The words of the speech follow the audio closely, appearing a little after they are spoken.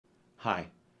Hi,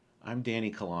 I'm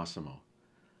Danny Colosimo.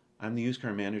 I'm the used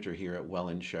car manager here at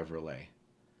Welland Chevrolet.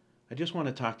 I just want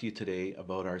to talk to you today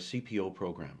about our CPO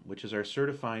program, which is our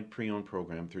certified pre-owned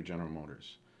program through General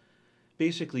Motors.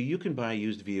 Basically, you can buy a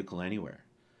used vehicle anywhere.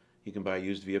 You can buy a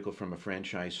used vehicle from a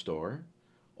franchise store,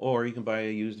 or you can buy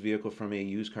a used vehicle from a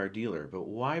used car dealer. But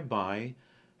why buy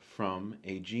from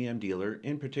a GM dealer,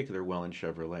 in particular Welland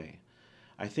Chevrolet?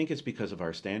 I think it's because of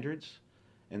our standards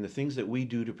and the things that we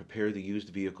do to prepare the used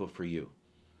vehicle for you.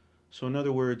 So in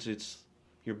other words,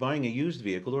 you're buying a used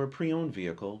vehicle or a pre-owned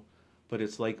vehicle, but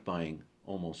it's like buying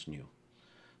almost new.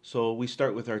 So we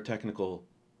start with our technical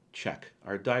check,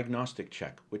 our diagnostic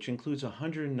check, which includes a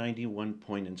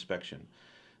 191-point inspection.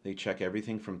 They check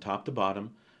everything from top to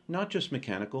bottom, not just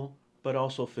mechanical, but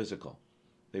also physical.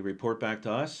 They report back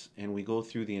to us, and we go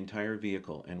through the entire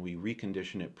vehicle and we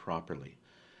recondition it properly.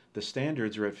 The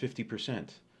standards are at 50%.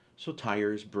 So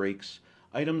tires, brakes,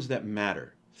 items that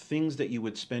matter, things that you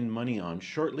would spend money on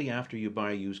shortly after you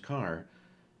buy a used car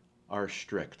are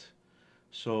strict.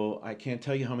 So I can't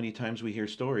tell you how many times we hear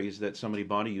stories that somebody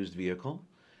bought a used vehicle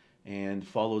and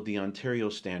followed the Ontario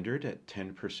standard at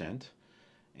 10%,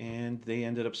 and they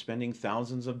ended up spending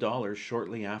thousands of dollars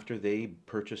shortly after they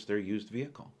purchased their used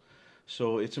vehicle.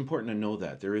 So it's important to know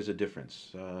that there is a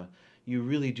difference. You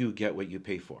really do get what you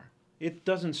pay for. It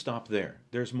doesn't stop there.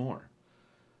 There's more.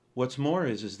 What's more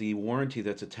is the warranty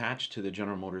that's attached to the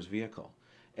General Motors vehicle.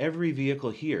 Every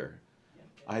vehicle here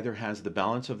either has the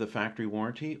balance of the factory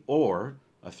warranty or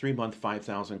a 3-month,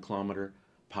 5,000-kilometer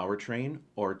powertrain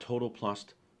or total plus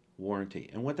warranty.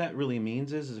 And what that really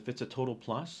means is if it's a total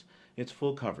plus, it's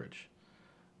full coverage.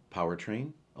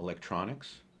 Powertrain,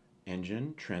 electronics,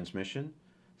 engine, transmission,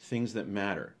 things that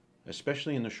matter,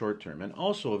 especially in the short term. And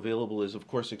also available is, of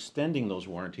course, extending those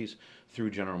warranties through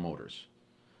General Motors.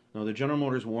 Now, the General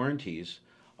Motors warranties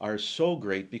are so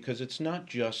great because it's not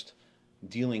just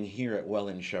dealing here at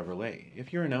Welland Chevrolet.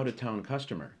 If you're an out-of-town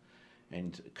customer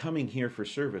and coming here for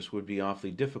service would be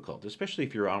awfully difficult, especially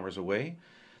if you're hours away,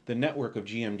 the network of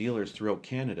GM dealers throughout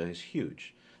Canada is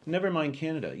huge. Never mind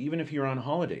Canada, even if you're on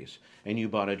holidays and you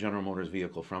bought a General Motors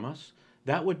vehicle from us,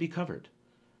 that would be covered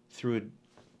through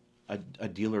a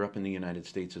dealer up in the United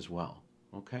States as well,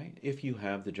 okay? If you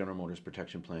have the General Motors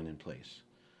protection plan in place.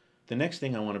 The next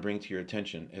thing I want to bring to your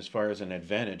attention as far as an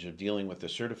advantage of dealing with the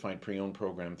certified pre-owned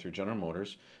program through General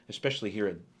Motors, especially here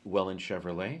at Welland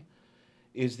Chevrolet,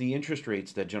 is the interest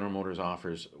rates that General Motors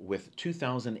offers with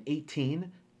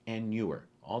 2018 and newer,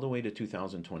 all the way to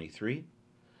 2023.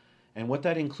 And what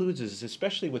that includes is,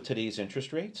 especially with today's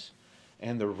interest rates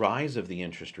and the rise of the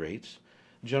interest rates,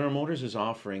 General Motors is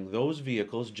offering those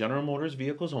vehicles, General Motors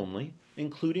vehicles only,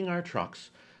 including our trucks,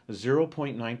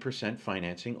 0.9%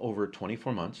 financing over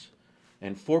 24 months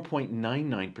and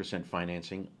 4.99%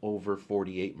 financing over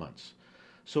 48 months.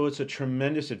 So it's a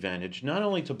tremendous advantage not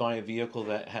only to buy a vehicle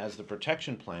that has the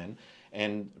protection plan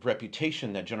and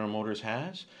reputation that General Motors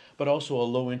has, but also a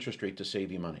low interest rate to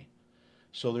save you money.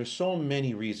 So there's so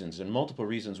many reasons and multiple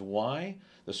reasons why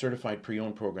the Certified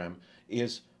Pre-Owned program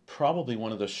is probably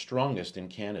one of the strongest in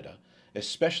Canada,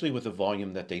 especially with the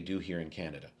volume that they do here in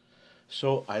Canada.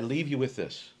 So I leave you with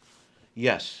this.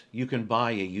 Yes, you can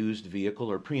buy a used vehicle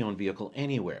or pre-owned vehicle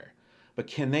anywhere, but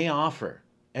can they offer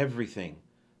everything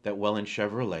that Welland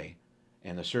Chevrolet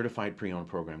and the Certified Pre-Owned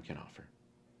program can offer?